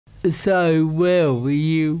So, Will,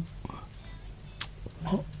 you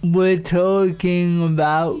were talking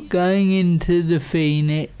about going into the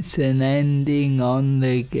Phoenix and ending on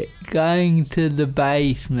the... going to the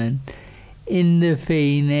basement in the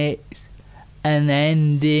Phoenix and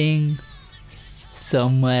ending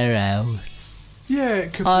somewhere else. Yeah,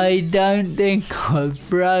 it could I don't think I've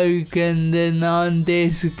broken the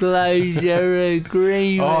non-disclosure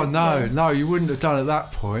agreement. Oh, no, you wouldn't have done at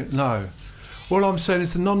that point, no. All I'm saying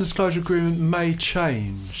is the non-disclosure agreement may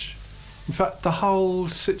change. In fact, the whole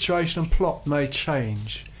situation and plot may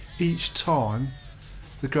change each time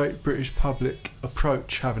the great British public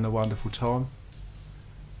approach Having a Wonderful Time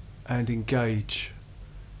and engage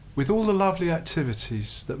with all the lovely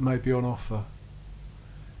activities that may be on offer.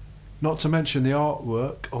 Not to mention the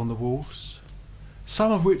artwork on the walls,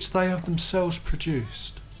 some of which they have themselves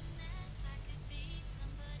produced.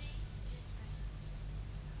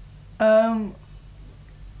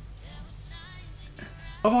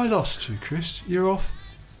 Have I lost you, Chris? You're off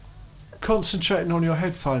concentrating on your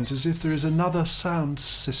headphones as if there is another sound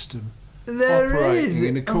system operating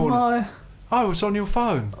in the corner. Oh, it's on your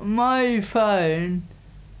phone. My phone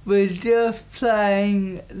was just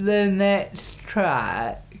playing the next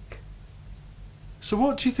track. So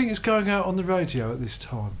what do you think is going out on the radio at this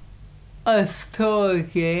time? Us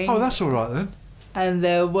talking. Oh, that's all right then. And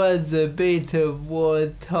there was a bit of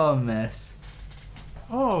Ward Thomas.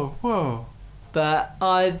 Oh, well. But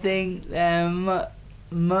I think they're much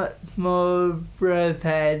more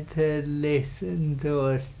prepared to listen to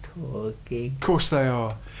us talking. Of course they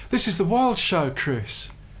are. This is the Wild Show, Chris.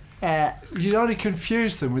 Yeah. You'd only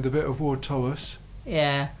confuse them with a bit of Ward Thomas.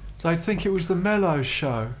 Yeah. They'd think it was the Mellow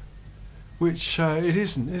Show. Which it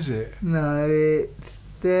isn't, is it? No, it's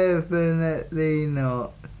definitely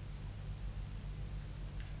not.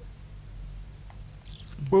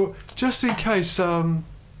 Well, just in case there's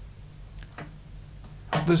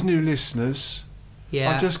new listeners,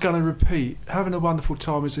 yeah. I'm just going to repeat. Having a Wonderful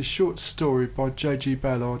Time is a short story by J.G.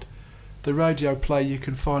 Ballard, the radio play you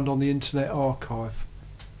can find on the Internet Archive,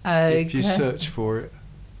 if you search for it.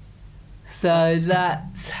 So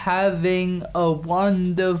that's Having a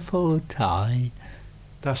Wonderful Time.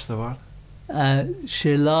 That's the one.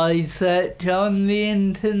 Shall I search on the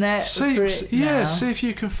internet for it now? See if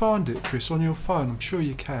you can find it, Chris, on your phone. I'm sure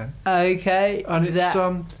you can. Okay. And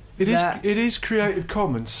it is Creative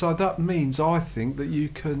Commons, so that means I think that you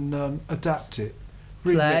can adapt it,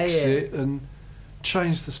 remix it, and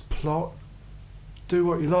change the plot, do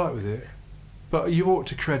what you like with it. But you ought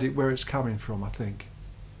to credit where it's coming from, I think.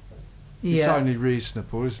 It's only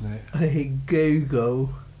reasonable, isn't it?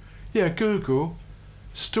 Google. Yeah, Google.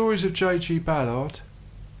 Stories of J.G. Ballard.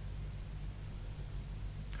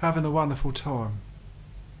 Having a Wonderful Time.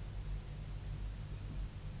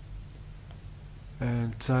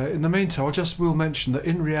 And in the meantime, I just will mention that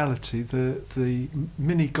in reality, the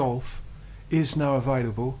mini golf is now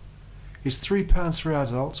available. It's £3 for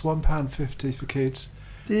adults, £1.50 for kids.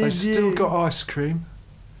 They've still got ice cream.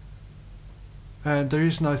 And there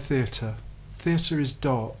is no theatre. Theatre is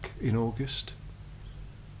dark in August.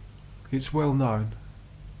 It's well known.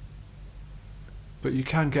 But you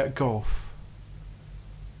can get golf.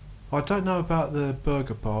 I don't know about the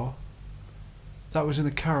burger bar. That was in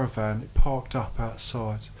a caravan. It parked up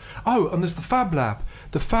outside. Oh, and there's the Fab Lab.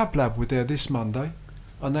 The Fab Lab were there this Monday.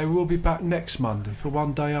 And they will be back next Monday for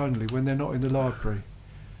one day only when they're not in the library.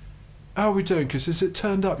 How are we doing, Chris? Has it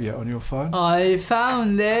turned up yet on your phone? I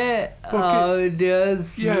found it. Well,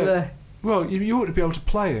 well, you ought to be able to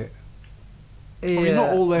play it. Yeah. I mean, not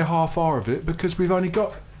all their half hour of it, because we've only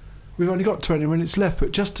got 20 minutes left.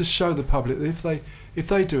 But just to show the public that if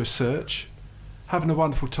they do a search, Having a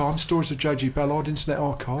Wonderful Time, Stories of J.G. Ballard, Internet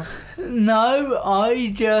Archive. No,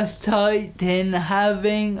 I just typed in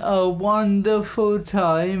Having a Wonderful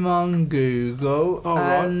Time on Google,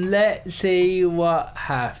 and let's see what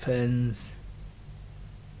happens.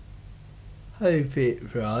 Hope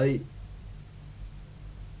it's right.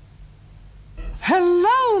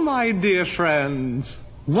 Hello, my dear friends.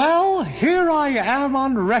 Well, here I am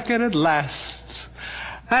on record at last.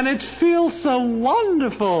 And it feels so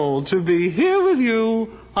wonderful to be here with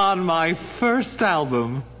you on my first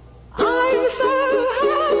album. I'm so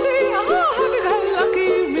happy, oh,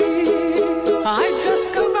 lucky me. I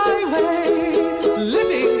just go my way,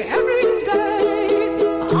 living every day.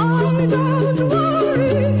 I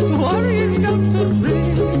don't worry don't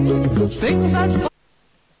agree. Things that...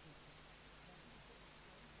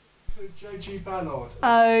 J.G. Ballard.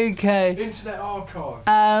 Okay. Internet Archive.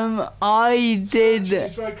 I did.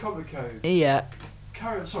 It's very complicated. Yeah.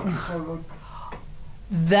 Carry on, sorry, so long.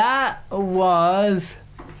 That was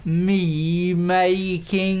me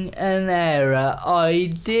making an error.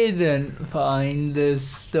 I didn't find the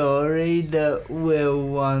story that Will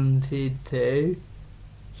wanted to.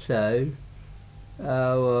 So,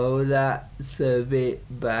 oh well, that's a bit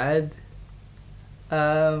bad.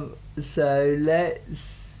 So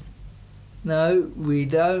no, we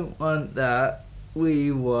don't want that.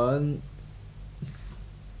 We want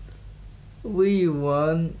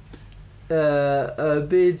a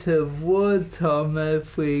bit of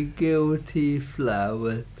Watometh with guilty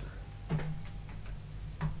flowers.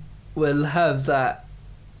 We'll have that.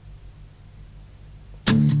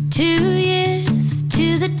 2 years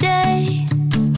to the day